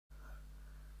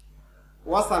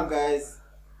What's up, guys?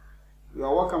 You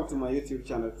are welcome to my YouTube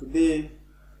channel. Today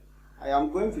I am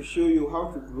going to show you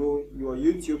how to grow your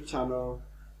YouTube channel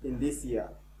in this year.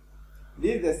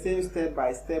 This is the same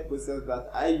step-by-step process that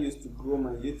I used to grow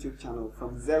my YouTube channel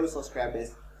from 0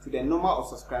 subscribers to the number of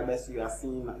subscribers you are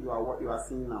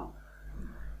seeing now.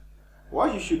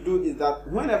 What you should do is that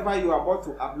whenever you are about to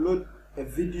upload a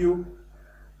video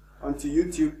onto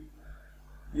YouTube,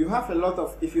 if you have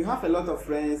a lot of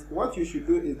friends, what you should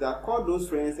do is that call those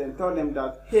friends and tell them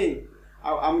that, hey,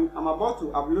 I'm about to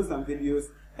upload some videos,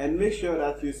 and make sure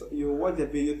that you watch the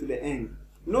video to the end.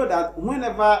 Know that when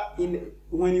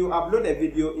you upload a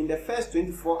video, in the first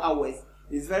 24 hours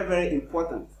is very, very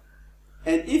important.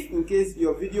 And if in case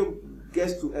your video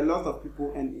gets to a lot of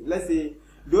people, and let's say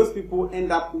those people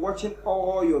end up watching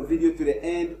all your video to the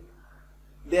end,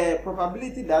 the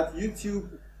probability that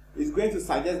YouTube is going to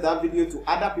suggest that video to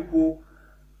other people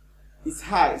is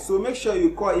high. So make sure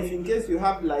you call. If in case you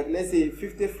have, like, let's say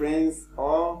 50 friends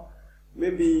or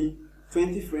maybe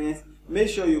 20 friends, make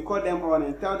sure you call them on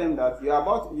and tell them that you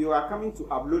are coming to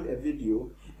upload a video,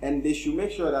 and they should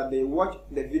make sure that they watch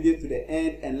the video to the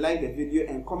end and like the video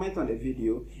and comment on the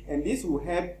video. And this will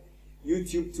help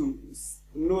YouTube to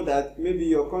know that maybe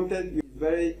your content is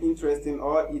very interesting,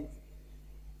 or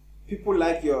people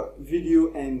like your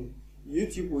video, and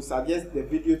YouTube will suggest the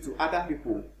video to other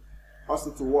people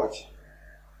also to watch.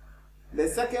 The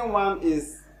second one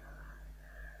is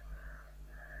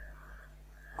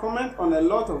comment on a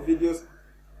lot of videos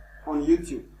on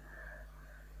YouTube.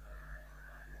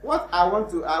 What I want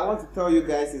to tell you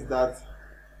guys is that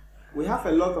we have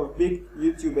a lot of big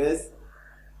YouTubers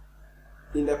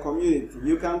in the community.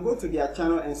 You can go to their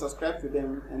channel and subscribe to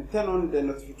them and turn on the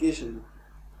notification,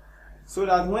 so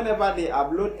that whenever they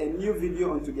upload a new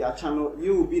video onto their channel,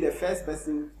 you will be the first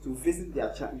person to visit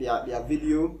their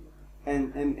video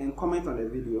and comment on the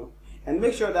video. And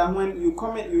make sure that when you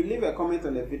comment, you leave a comment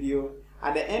on the video.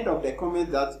 At the end of the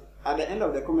comment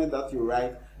that you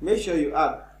write, make sure you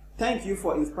add, "Thank you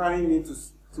for inspiring me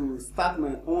to start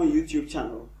my own YouTube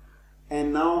channel,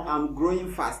 and now I'm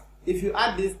growing fast." If you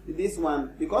add this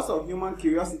one, because of human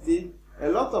curiosity, a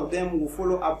lot of them will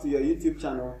follow up to your YouTube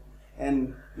channel,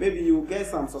 and maybe you will get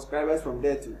some subscribers from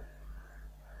there too.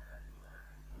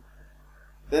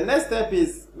 The next step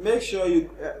is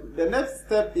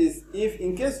if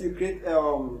in case you create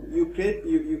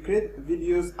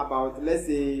videos about, let's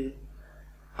say,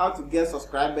 how to get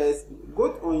subscribers,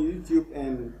 go on YouTube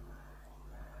and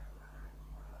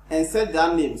search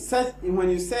that name. When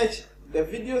you search, the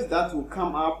videos that will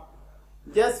come up,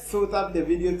 just filter the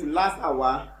video to last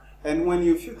hour. And when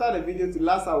you filter the video to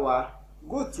last hour,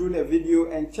 go through the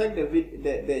video and check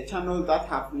the channels that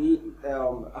have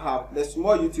the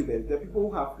small YouTubers, the people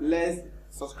who have less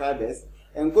subscribers,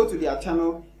 and go to their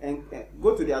channel and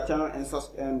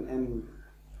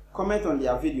comment on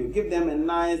their video. Give them a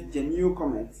nice, genuine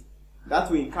comment that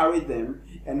will encourage them.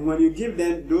 And when you give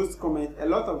them those comments, a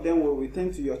lot of them will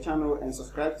return to your channel and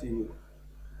subscribe to you.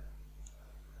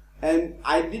 And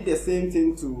I did the same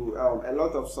thing to a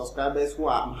lot of subscribers who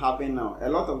I'm having now. A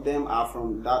lot of them are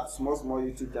from that small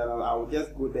YouTube channel. I will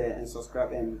just go there and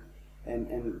subscribe and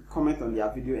comment on their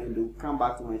video, and they'll come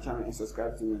back to my channel and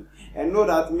subscribe to me. And know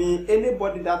that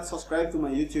anybody that subscribes to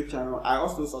my YouTube channel, I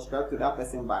also subscribe to that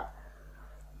person back.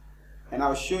 And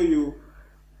I'll show you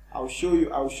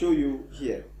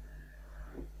here.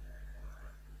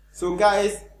 So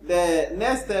guys, the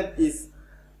next step is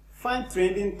find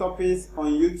trending topics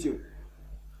on YouTube.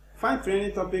 Find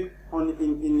trending topic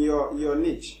in your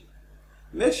niche.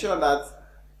 Make sure that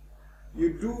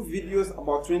you do videos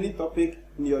about trending topic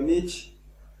in your niche,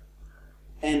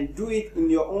 and do it in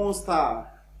your own style.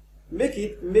 Make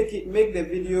the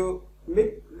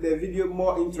video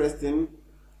more interesting,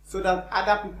 so that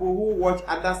other people who watch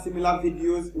other similar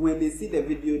videos, when they see the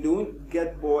video, they won't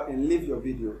get bored and leave your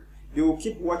video. They will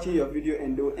keep watching your video,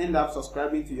 and they will end up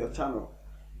subscribing to your channel.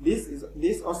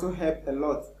 This also helps a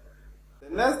lot. The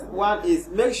next one is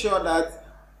make sure that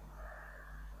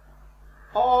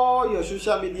all your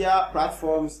social media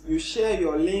platforms, you share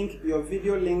your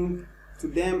video link to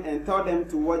them, and tell them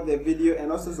to watch the video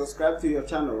and also subscribe to your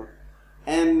channel.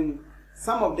 And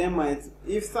some of them might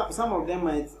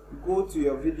go to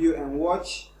your video and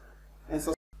watch and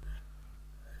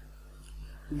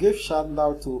give shout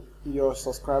out to your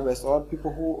subscribers or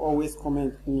people who always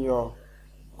comment in your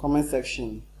comment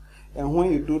section. And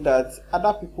when you do that,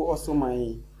 other people also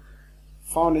might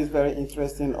find it very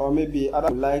interesting, or maybe other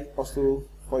would like also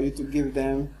for you to give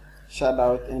them shout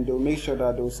out, and they'll make sure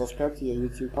that they'll subscribe to your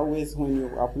YouTube. Always when you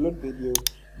upload video,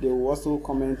 they will also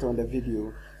comment on the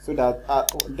video, so that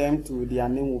their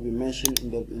name will be mentioned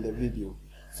in the video.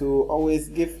 So always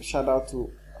give shout out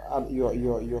to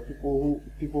your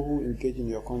people who engage in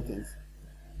your content.